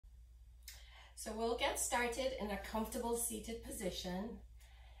So we'll get started in a comfortable seated position.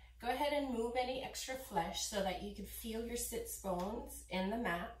 Go ahead and move any extra flesh so that you can feel your sits bones in the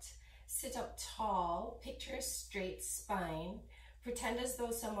mat. Sit up tall, picture a straight spine. Pretend as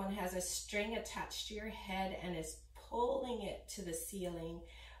though someone has a string attached to your head and is pulling it to the ceiling.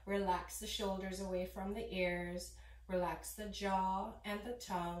 Relax the shoulders away from the ears. Relax the jaw and the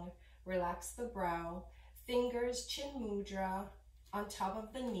tongue. Relax the brow. Fingers, chin mudra on top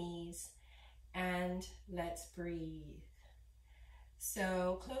of the knees. And let's breathe.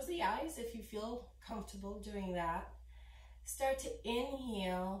 So close the eyes if you feel comfortable doing that. Start to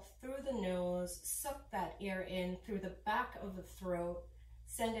inhale through the nose, suck that air in through the back of the throat,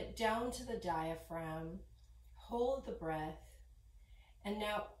 send it down to the diaphragm, hold the breath, and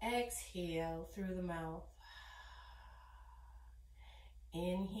now exhale through the mouth.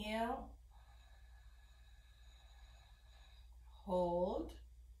 Inhale, hold,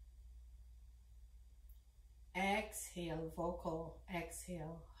 exhale, vocal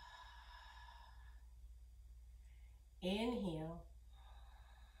exhale. Inhale,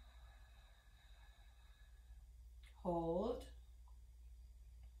 hold,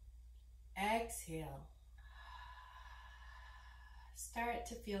 exhale. Start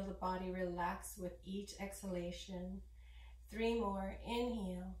to feel the body relax with each exhalation. 3 more,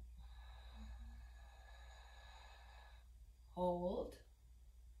 inhale, hold,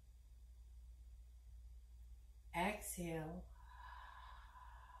 exhale.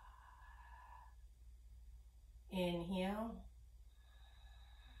 Inhale,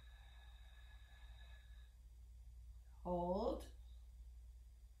 hold,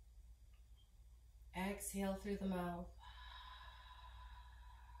 exhale through the mouth.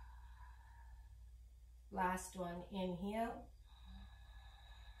 Last one, inhale,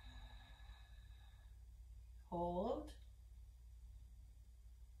 hold,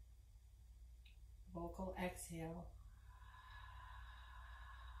 vocal exhale.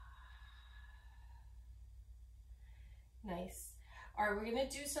 Nice. All right, we're going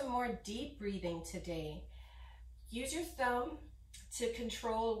to do some more deep breathing today. Use your thumb to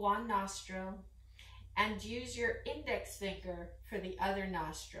control one nostril and use your index finger for the other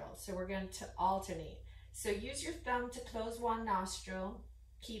nostril. So we're going to alternate. So use your thumb to close one nostril.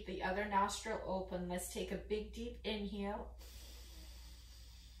 Keep the other nostril open. Let's take a big deep inhale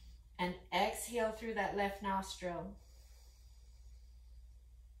and exhale through that left nostril.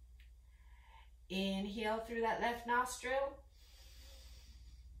 Inhale through that left nostril.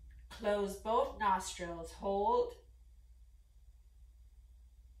 Close both nostrils. Hold.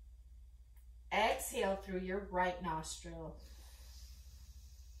 Exhale through your right nostril.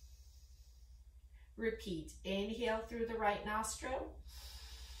 Repeat. Inhale through the right nostril.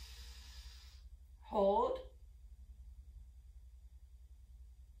 Hold.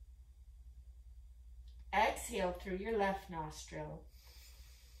 Exhale through your left nostril.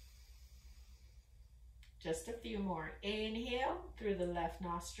 Just a few more. Inhale through the left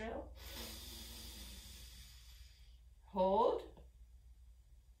nostril. Hold.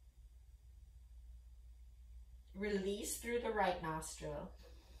 Release through the right nostril.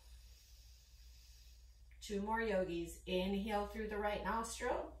 2 more yogis. Inhale through the right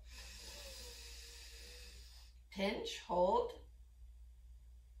nostril. Pinch, hold.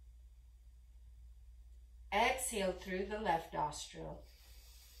 Exhale through the left nostril.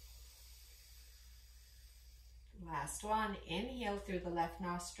 Last one, inhale through the left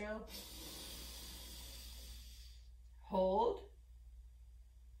nostril. Hold.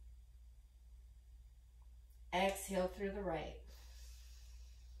 Exhale through the right.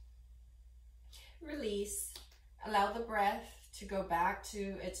 Release. Allow the breath to go back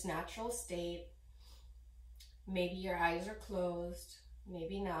to its natural state. Maybe your eyes are closed,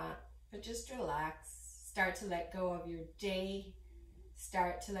 maybe not, but just relax. Start to let go of your day.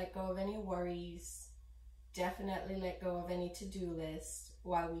 Start to let go of any worries. Definitely let go of any to-do list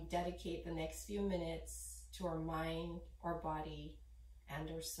while we dedicate the next few minutes to our mind, our body, and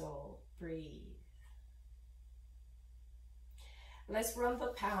our soul. Breathe. Let's run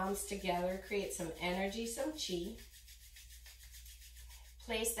the palms together, create some energy, some chi.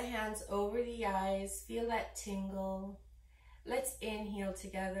 Place the hands over the eyes, feel that tingle. Let's inhale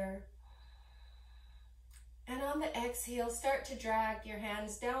together. And on the exhale, start to drag your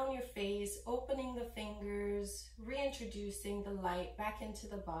hands down your face, opening the fingers, reintroducing the light back into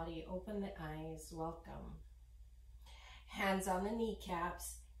the body. Open the eyes, welcome. Hands on the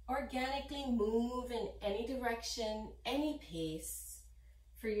kneecaps. Organically move in any direction, any pace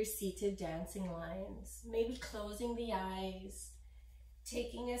for your seated dancing lines. Maybe closing the eyes,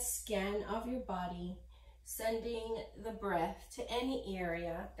 taking a scan of your body, Sending the breath to any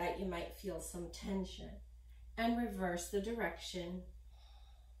area that you might feel some tension, and reverse the direction.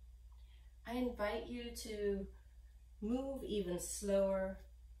 I invite you to move even slower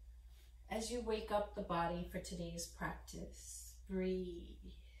as you wake up the body for today's practice.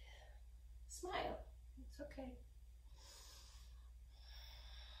 Breathe. Smile. It's okay.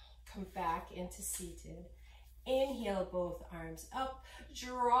 Come back into seated. Inhale both arms up.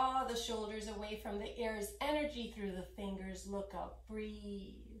 Draw the shoulders away from the ears. Energy through the fingers. Look up.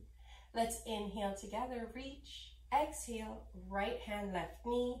 Breathe. Let's inhale together. Reach. Exhale. Right hand, left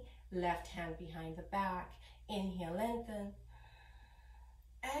knee. Left hand behind the back. Inhale, lengthen.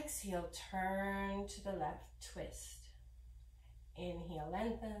 Exhale, turn to the left. Twist. Inhale,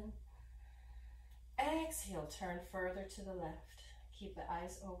 lengthen. Exhale, turn further to the left. Keep the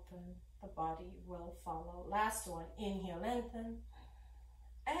eyes open. The body will follow. Last one. Inhale, lengthen.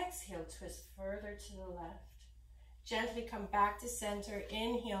 Exhale, twist further to the left. Gently come back to center.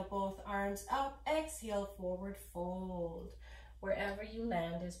 Inhale, both arms up. Exhale, forward fold. Wherever you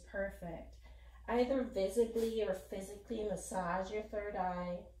land is perfect. Either visibly or physically massage your third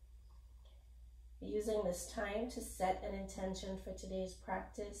eye. Using this time to set an intention for today's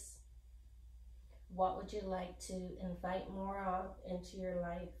practice. What would you like to invite more of into your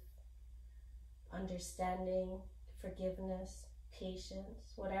life? Understanding, forgiveness,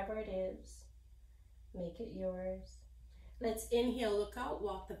 patience, whatever it is, make it yours. Let's inhale, look out,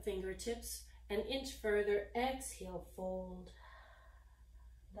 walk the fingertips an inch further. Exhale, fold.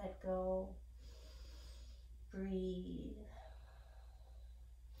 Let go. Breathe.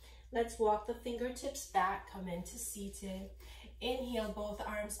 Let's walk the fingertips back, come into seated. Inhale, both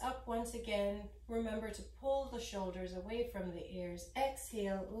arms up once again. Remember to pull the shoulders away from the ears.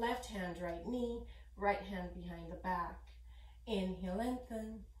 Exhale, left hand, right knee, right hand behind the back. Inhale,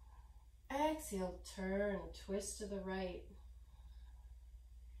 lengthen. Exhale, turn, twist to the right.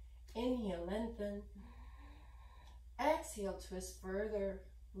 Inhale, lengthen. Exhale, twist further.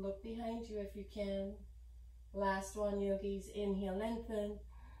 Look behind you if you can. Last one, yogis. Inhale, lengthen.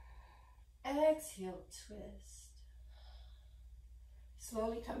 Exhale, twist.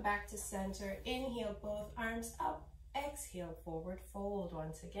 Slowly come back to center. Inhale, both arms up. Exhale, forward fold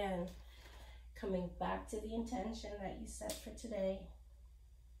once again. Coming back to the intention that you set for today.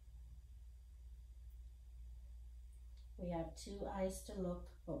 We have two eyes to look,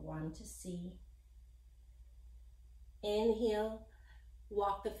 but one to see. Inhale,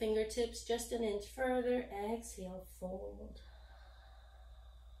 walk the fingertips just an inch further. Exhale, fold.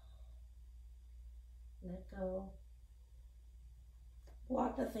 Let go.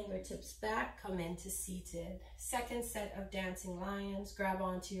 Walk the fingertips back, come into seated. Second set of dancing lions. Grab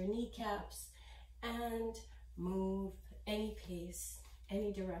onto your kneecaps and move any pace,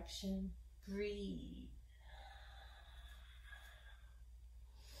 any direction. Breathe.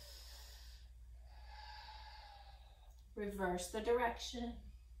 Reverse the direction.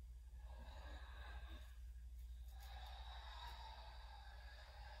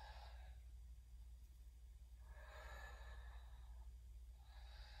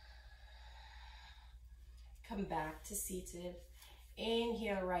 Come back to seated.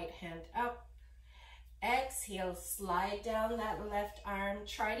 Inhale, right hand up. Exhale, slide down that left arm.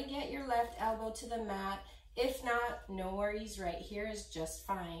 Try to get your left elbow to the mat. If not, no worries, right here is just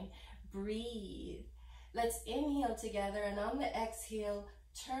fine. Breathe. Let's inhale together, and on the exhale,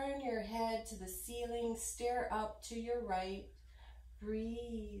 turn your head to the ceiling, stare up to your right.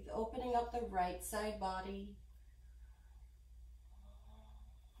 Breathe, opening up the right side body.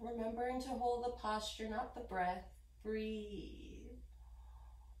 Remembering to hold the posture, not the breath. Breathe.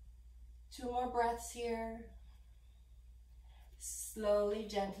 2 more breaths here. Slowly,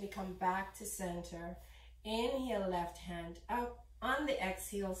 gently come back to center. Inhale, left hand up. On the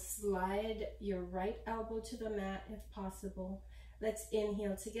exhale, slide your right elbow to the mat if possible. Let's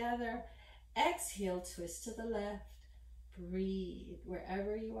inhale together. Exhale, twist to the left. Breathe.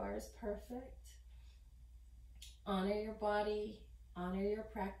 Wherever you are is perfect. Honor your body. Honor your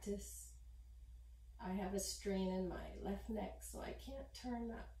practice. I have a strain in my left neck, so I can't turn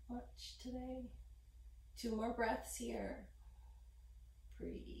that much today. 2 more breaths here.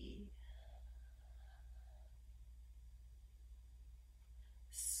 Breathe.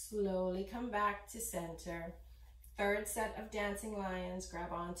 Slowly come back to center. Third set of dancing lions.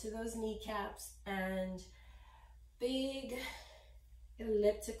 Grab onto those kneecaps and big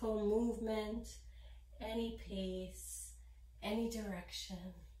elliptical movement, any pace, any direction.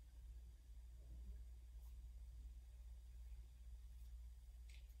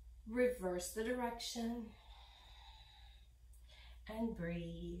 Reverse the direction and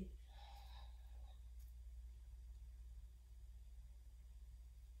breathe.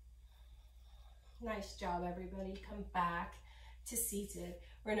 Nice job, everybody. Come back to seated.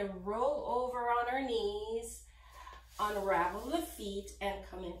 We're gonna roll over on our knees, unravel the feet, and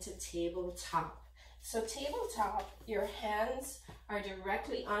come into tabletop. So tabletop, your hands are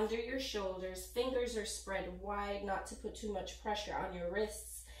directly under your shoulders, fingers are spread wide, not to put too much pressure on your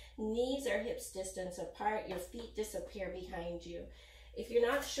wrists. Knees are hips distance apart, your feet disappear behind you. If you're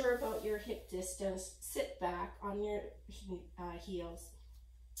not sure about your hip distance, sit back on your heels.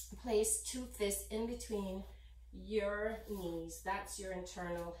 Place 2 fists in between your knees. That's your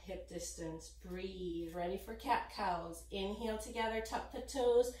internal hip distance. Breathe. Ready for cat-cows. Inhale together, tuck the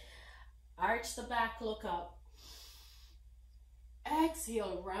toes, arch the back, look up.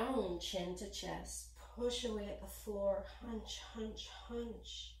 Exhale, round chin to chest. Push away at the floor. Hunch, hunch,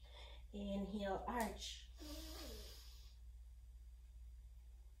 hunch. Inhale, arch.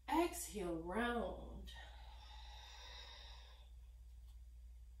 Exhale, round.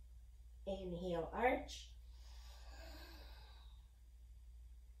 Inhale, arch.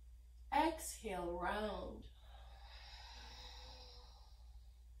 Exhale, round.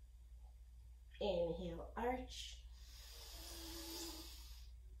 Inhale, arch.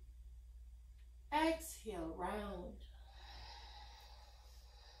 Exhale, round.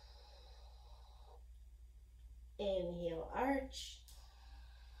 Inhale, arch.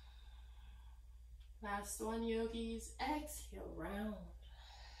 Last one, yogis. Exhale, round.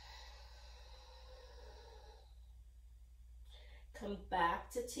 Come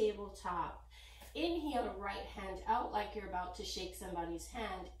back to tabletop. Inhale, right hand out like you're about to shake somebody's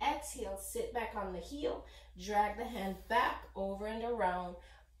hand. Exhale, sit back on the heel. Drag the hand back, over and around.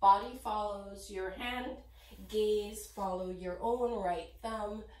 Body follows your hand. Gaze follow your own right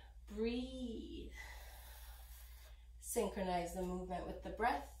thumb. Breathe. Synchronize the movement with the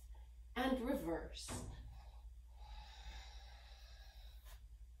breath and reverse.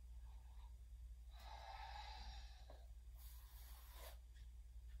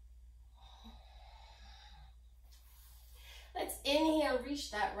 Let's inhale,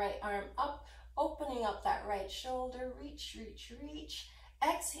 reach that right arm up, opening up that right shoulder, reach, reach, reach.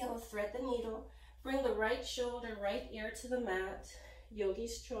 Exhale, thread the needle, bring the right shoulder, right ear to the mat.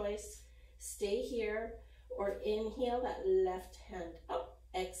 Yogi's choice, stay here, or inhale that left hand up.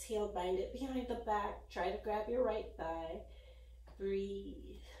 Exhale, bind it behind the back, try to grab your right thigh.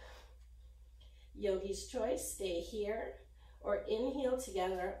 Breathe. Yogi's choice, stay here, or inhale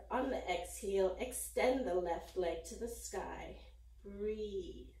together. On the exhale, extend the left leg to the sky.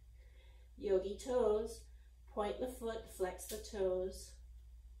 Breathe. Yogi toes, point the foot, flex the toes.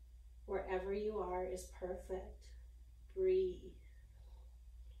 Wherever you are is perfect. Breathe.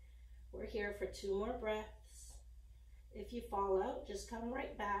 We're here for 2 more breaths. If you fall out, just come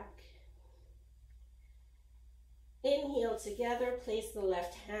right back. Inhale together, place the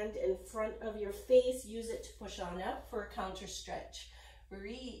left hand in front of your face. Use it to push on up for a counter stretch.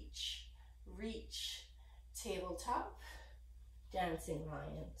 Reach, reach, tabletop, dancing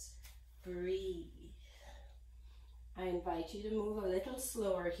lions. Breathe. I invite you to move a little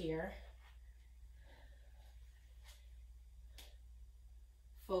slower here.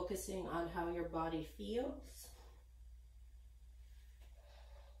 Focusing on how your body feels.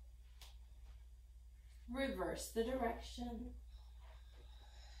 Reverse the direction.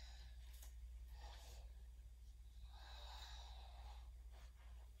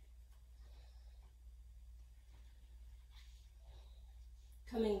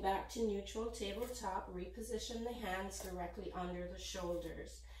 Coming back to neutral tabletop, reposition the hands directly under the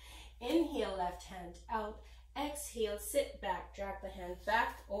shoulders. Inhale, left hand out. Exhale, sit back, drag the hand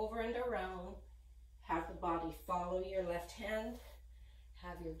back, over and around. Have the body follow your left hand.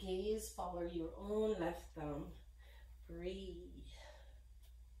 Have your gaze follow your own left thumb. Breathe.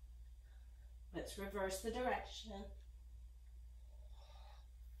 Let's reverse the direction.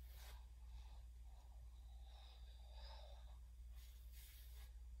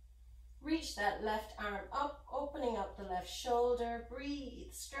 Reach that left arm up, opening up the left shoulder.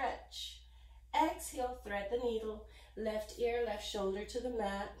 Breathe, stretch. Exhale, thread the needle. Left ear, left shoulder to the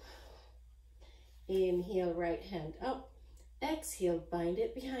mat. Inhale, right hand up. Exhale, bind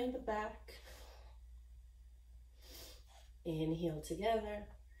it behind the back. Inhale together.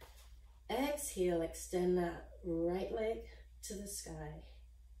 Exhale, extend that right leg to the sky.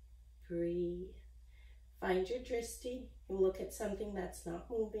 Breathe. Find your drishti and look at something that's not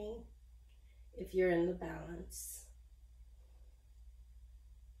moving if you're in the balance.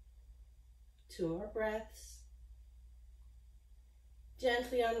 2 more breaths.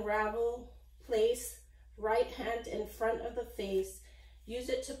 Gently unravel. Place right hand in front of the face. Use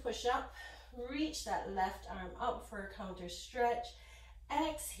it to push up. Reach that left arm up for a counter stretch.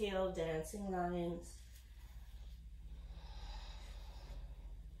 Exhale, dancing lions.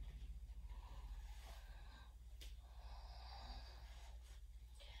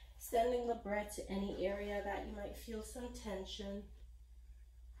 Sending the breath to any area that you might feel some tension.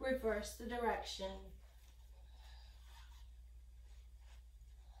 Reverse the direction.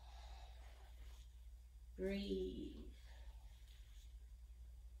 Breathe.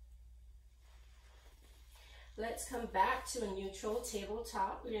 Let's come back to a neutral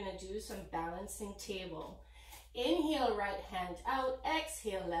tabletop. We're going to do some balancing table. Inhale, right hand out.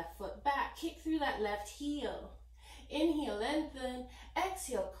 Exhale, left foot back. Kick through that left heel. Inhale, lengthen.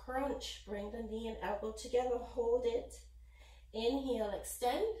 Exhale, crunch. Bring the knee and elbow together. Hold it. Inhale,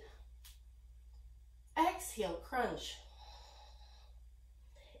 extend. Exhale, crunch.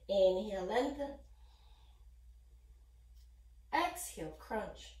 Inhale, lengthen. Exhale,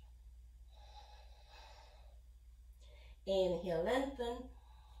 crunch. Inhale, lengthen.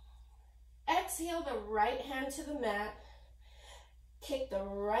 Exhale the right hand to the mat. Kick the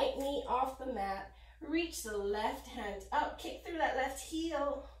right knee off the mat. Reach the left hand up. Kick through that left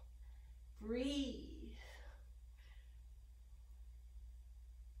heel. Breathe.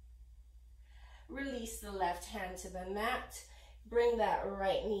 Release the left hand to the mat. Bring that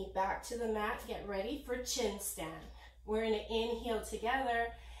right knee back to the mat. Get ready for chin stand. We're going to inhale together.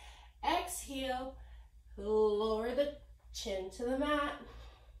 Exhale. Lower the chin to the mat.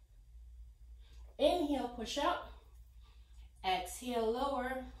 Inhale, push up. Exhale,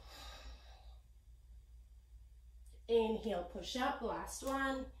 lower. Inhale, push up. Last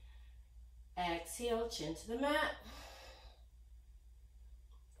one. Exhale, chin to the mat.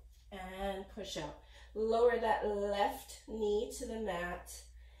 And push up. Lower that left knee to the mat.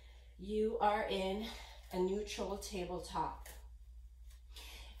 You are in a neutral tabletop.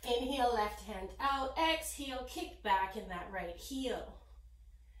 Inhale, left hand out. Exhale, kick back in that right heel.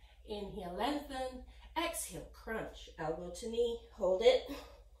 Inhale, lengthen. Exhale, crunch. Elbow to knee. Hold it.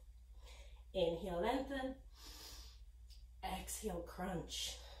 Inhale, lengthen. Exhale,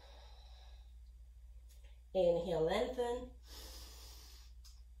 crunch. Inhale, lengthen.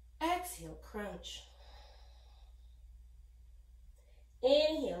 Exhale, crunch.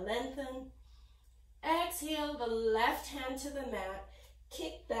 Inhale, lengthen. Exhale, the left hand to the mat.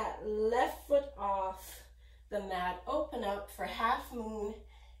 Kick that left foot off the mat. Open up for half moon.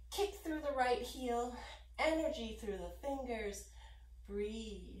 Kick through the right heel. Energy through the fingers.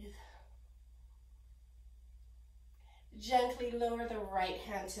 Breathe. Gently lower the right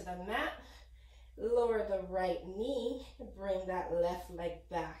hand to the mat. Lower the right knee. Bring that left leg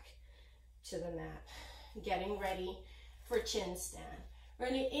back to the mat. Getting ready for chin stand. We're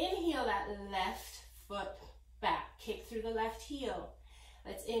going to inhale that left foot back. Kick through the left heel.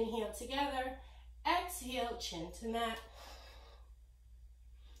 Let's inhale together. Exhale, chin to mat.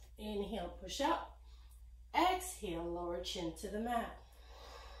 Inhale, push up. Exhale, lower chin to the mat.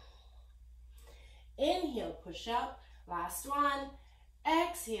 Inhale, push up. Last one.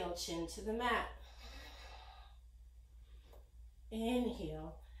 Exhale, chin to the mat.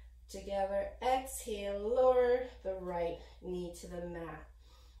 Inhale, together. Exhale, lower the right knee to the mat.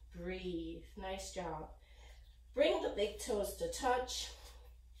 Breathe. Nice job. Bring the big toes to touch.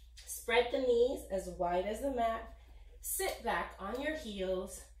 Spread the knees as wide as the mat. Sit back on your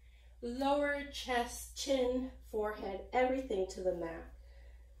heels. Lower chest, chin, forehead, everything to the mat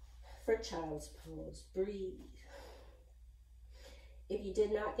for child's pose. Breathe. If you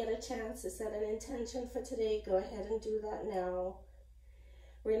did not get a chance to set an intention for today, go ahead and do that now.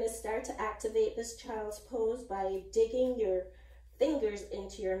 We're going to start to activate this child's pose by digging your fingers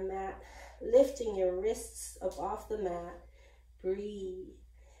into your mat, lifting your wrists up off the mat. Breathe.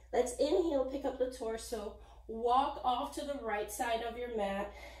 Let's inhale, pick up the torso, walk off to the right side of your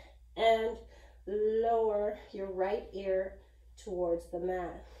mat, and lower your right ear towards the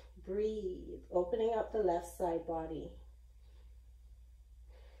mat. Breathe, opening up the left side body.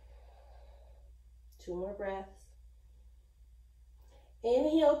 2 more breaths.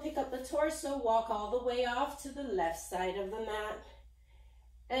 Inhale, pick up the torso, walk all the way off to the left side of the mat,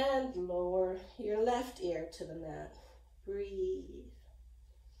 and lower your left ear to the mat. Breathe.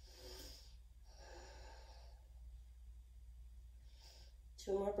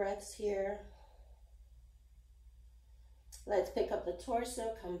 Two more breaths here. Let's pick up the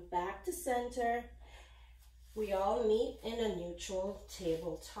torso, come back to center. We all meet in a neutral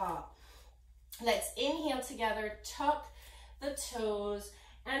tabletop. Let's inhale together, tuck the toes,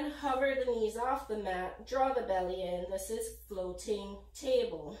 and hover the knees off the mat. Draw the belly in. This is floating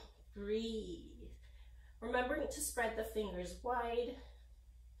table. Breathe. Remembering to spread the fingers wide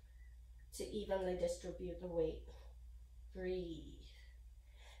to evenly distribute the weight. Breathe.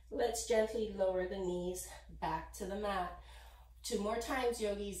 Let's gently lower the knees back to the mat. 2 more times,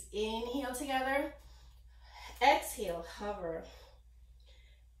 yogis. Inhale together. Exhale, hover.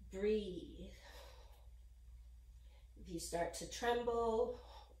 Breathe. If you start to tremble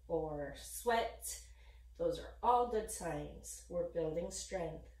or sweat, those are all good signs. We're building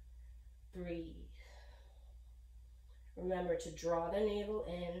strength. Breathe. Remember to draw the navel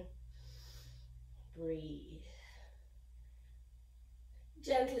in. Breathe.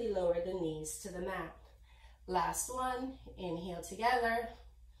 Gently lower the knees to the mat. Last one. Inhale together.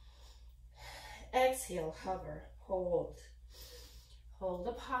 Exhale, hover. Hold. Hold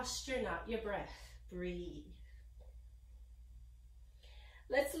the posture, not your breath. Breathe.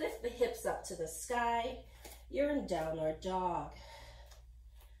 Let's lift the hips up to the sky. You're in downward dog.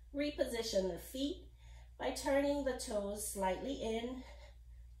 Reposition the feet by turning the toes slightly in,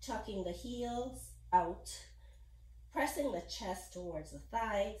 tucking the heels out, pressing the chest towards the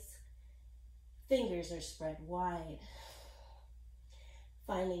thighs. Fingers are spread wide.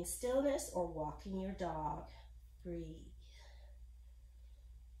 Finding stillness or walking your dog. Breathe.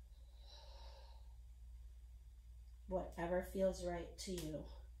 Whatever feels right to you,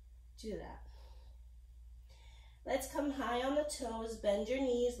 do that. Let's come high on the toes, bend your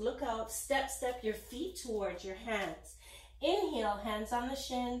knees, look out, step your feet towards your hands. Inhale, hands on the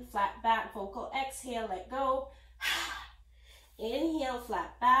shin, flat back, vocal exhale, let go. Inhale,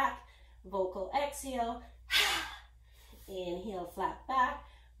 flat back, vocal exhale. Inhale, flat back,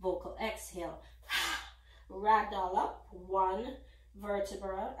 vocal exhale. Ragdoll up, 1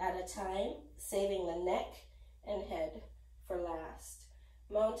 vertebra at a time, saving the neck and head for last.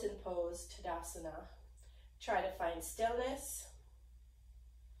 Mountain pose, Tadasana. Try to find stillness.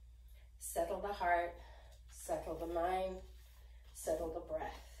 Settle the heart, settle the mind, settle the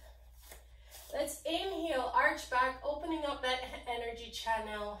breath. Let's inhale, arch back, opening up that energy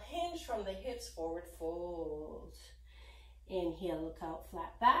channel. Hinge from the hips, forward fold. Inhale, look out,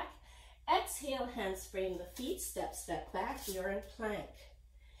 flat back. Exhale, hands frame the feet, step back, you're in plank.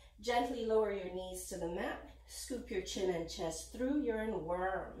 Gently lower your knees to the mat. Scoop your chin and chest through, you're in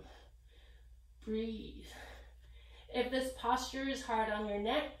worm. Breathe. If this posture is hard on your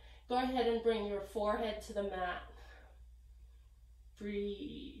neck, go ahead and bring your forehead to the mat.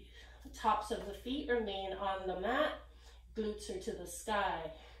 Breathe. Tops of the feet remain on the mat. Glutes are to the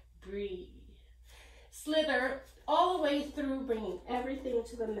sky. Breathe. Slither all the way through, bringing everything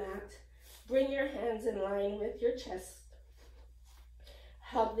to the mat. Bring your hands in line with your chest.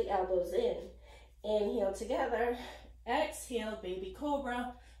 Hug the elbows in. Inhale together. Exhale, baby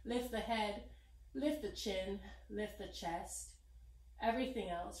cobra. Lift the head, lift the chin, lift the chest. Everything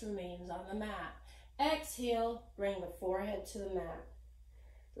else remains on the mat. Exhale, bring the forehead to the mat.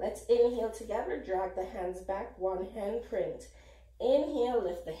 Let's inhale together, drag the hands back, 1 hand print. Inhale,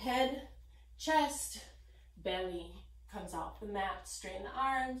 lift the head, chest, belly comes off the mat. Straighten the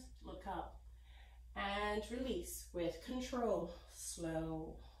arms, look up. And release with control,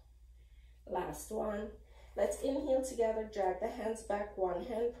 slow. Last one. Let's inhale together, drag the hands back, 1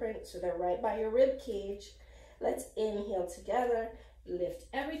 hand print so they're right by your rib cage. Let's inhale together, lift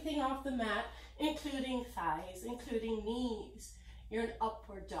everything off the mat, including thighs, including knees. You're an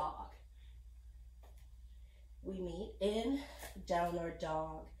upward dog. We meet in downward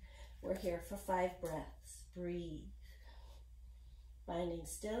dog. We're here for 5 breaths. Breathe. Finding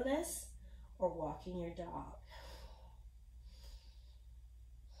stillness or walking your dog.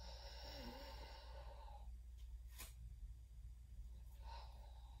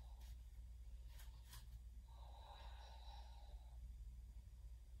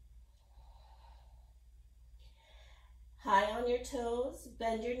 High on your toes,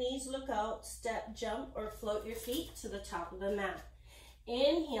 bend your knees, look out, step, jump, or float your feet to the top of the mat.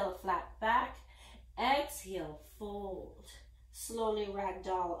 Inhale, flat back. Exhale, fold. Slowly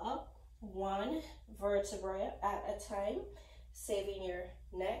ragdoll up, 1 vertebra at a time, saving your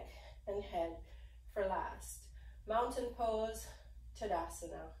neck and head for last. Mountain pose,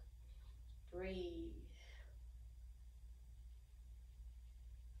 Tadasana. Breathe.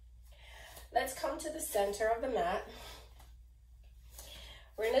 Let's come to the center of the mat.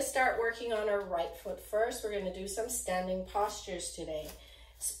 We're going to start working on our right foot first. We're going to do some standing postures today.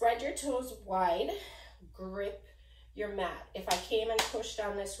 Spread your toes wide, grip your mat. If I came and pushed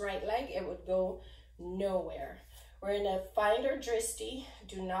on this right leg, it would go nowhere. We're going to find our dristi.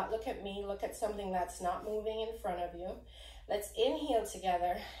 Do not look at me. Look at something that's not moving in front of you. Let's inhale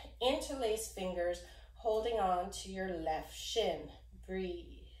together. Interlace fingers, holding on to your left shin. Breathe.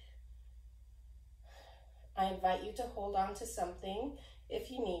 I invite you to hold on to something if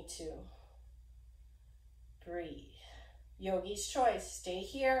you need to. Breathe. Yogi's choice. Stay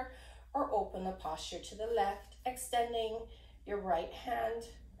here or open the posture to the left, extending your right hand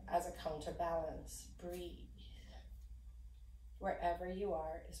as a counterbalance. Breathe. Wherever you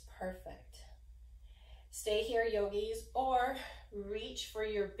are is perfect. Stay here, yogis, or reach for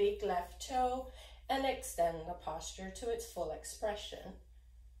your big left toe and extend the posture to its full expression.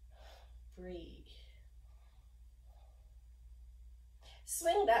 Breathe.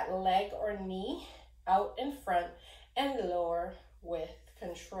 Swing that leg or knee out in front and lower with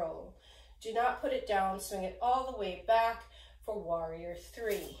control. Do not put it down, swing it all the way back for warrior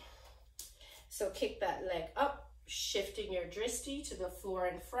three. So kick that leg up, shifting your drishti to the floor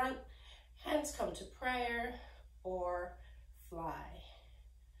in front. Hands come to prayer or fly.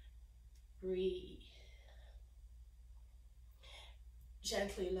 Breathe.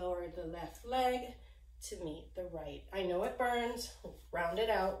 Gently lower the left leg to meet the right. I know it burns. Round it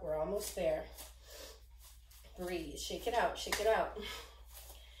out. We're almost there. Breathe. Shake it out. Shake it out.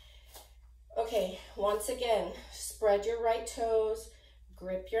 Okay, once again, spread your right toes,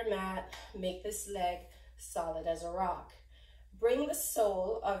 grip your mat, make this leg solid as a rock. Bring the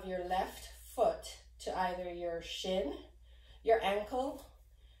sole of your left foot to either your shin, your ankle,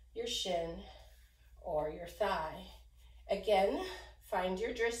 your shin, or your thigh. Again, find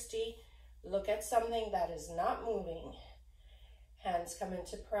your drishti, look at something that is not moving. Hands come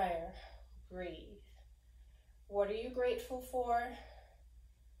into prayer. Breathe. What are you grateful for?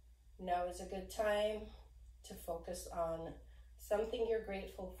 Now is a good time to focus on something you're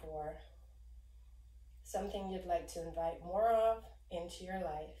grateful for, something you'd like to invite more of into your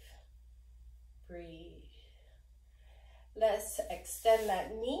life. Breathe. Let's extend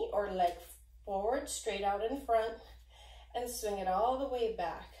that knee or leg forward, straight out in front, and swing it all the way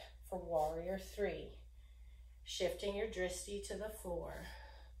back for warrior three. Shifting your drishti to the floor.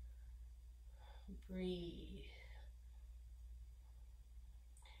 Breathe.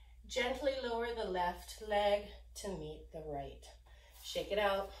 Gently lower the left leg to meet the right. Shake it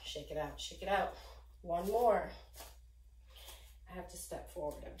out, shake it out, shake it out. One more. I have to step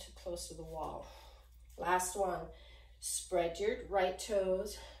forward, I'm too close to the wall. Last one. Spread your right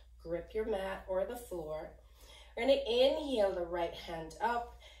toes, grip your mat or the floor. We're gonna inhale the right hand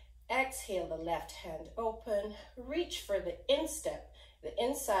up, exhale the left hand open, reach for the instep, the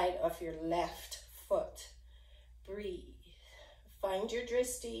inside of your left foot. Breathe. Find your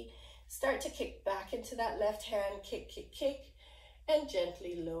drishti, start to kick back into that left hand, kick, kick, kick, and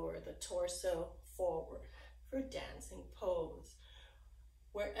gently lower the torso forward for dancing pose.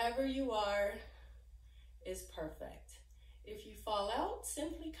 Wherever you are is perfect. If you fall out,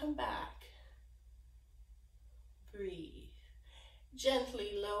 simply come back. Breathe.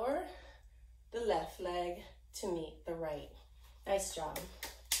 Gently lower the left leg to meet the right. Nice job.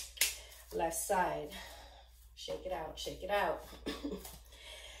 Left side. Shake it out, shake it out.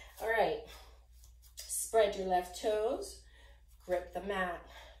 All right. Spread your left toes, grip the mat.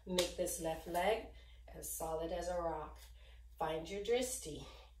 Make this left leg as solid as a rock. Find your drishti.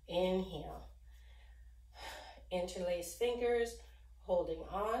 Inhale. Interlace fingers, holding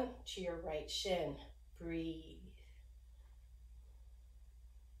on to your right shin. Breathe.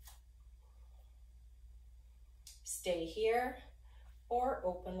 Stay here or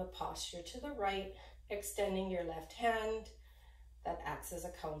open the posture to the right, extending your left hand that acts as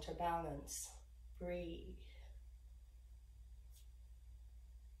a counterbalance. Breathe.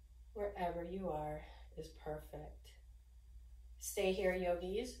 Wherever you are is perfect. Stay here,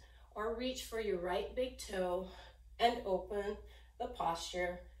 yogis, or reach for your right big toe and open the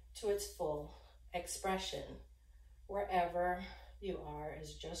posture to its full expression. Wherever you are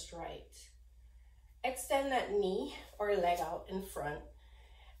is just right. Extend that knee or leg out in front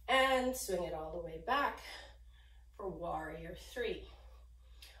and swing it all the way back for warrior three.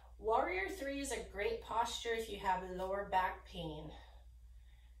 Warrior three is a great posture if you have lower back pain.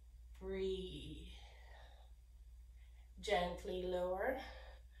 Breathe. Gently lower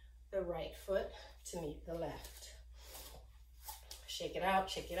the right foot to meet the left. Shake it out,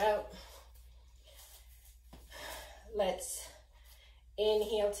 shake it out. Let's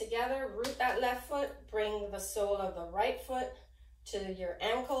inhale together, root that left foot, bring the sole of the right foot to your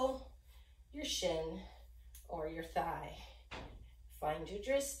ankle, your shin, or your thigh. Find your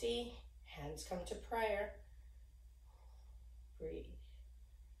drishti, hands come to prayer. Breathe.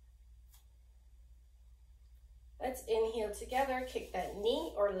 Let's inhale together, kick that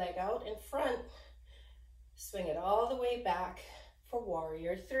knee or leg out in front, swing it all the way back for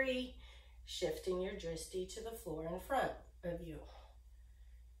warrior three, shifting your drishti to the floor in front of you.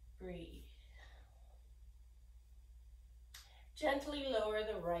 Breathe. Gently lower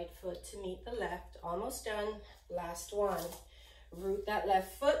the right foot to meet the left. Almost done. Last one. Root that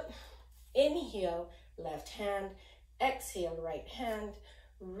left foot. Inhale, left hand. Exhale, right hand.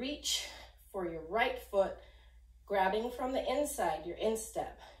 Reach for your right foot, grabbing from the inside, your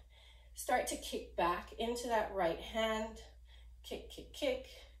instep. Start to kick back into that right hand. Kick, kick, kick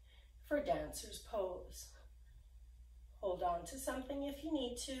for dancer's pose. Hold on to something if you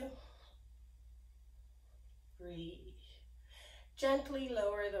need to. Breathe. Gently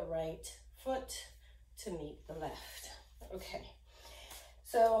lower the right foot to meet the left. Okay,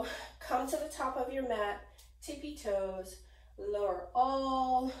 so come to the top of your mat, tippy toes, lower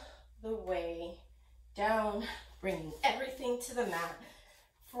all the way down, bringing everything to the mat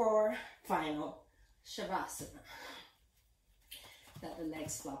for final Shavasana. Let the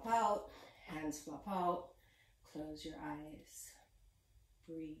legs flop out, hands flop out, close your eyes,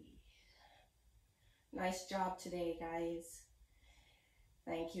 breathe. Nice job today, guys.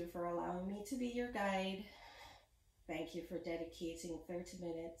 Thank you for allowing me to be your guide. Thank you for dedicating 30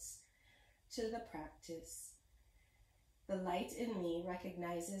 minutes to the practice. The light in me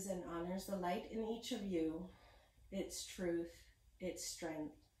recognizes and honors the light in each of you, its truth, its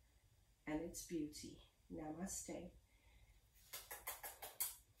strength, and its beauty. Namaste.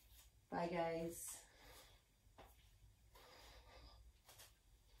 Bye, guys.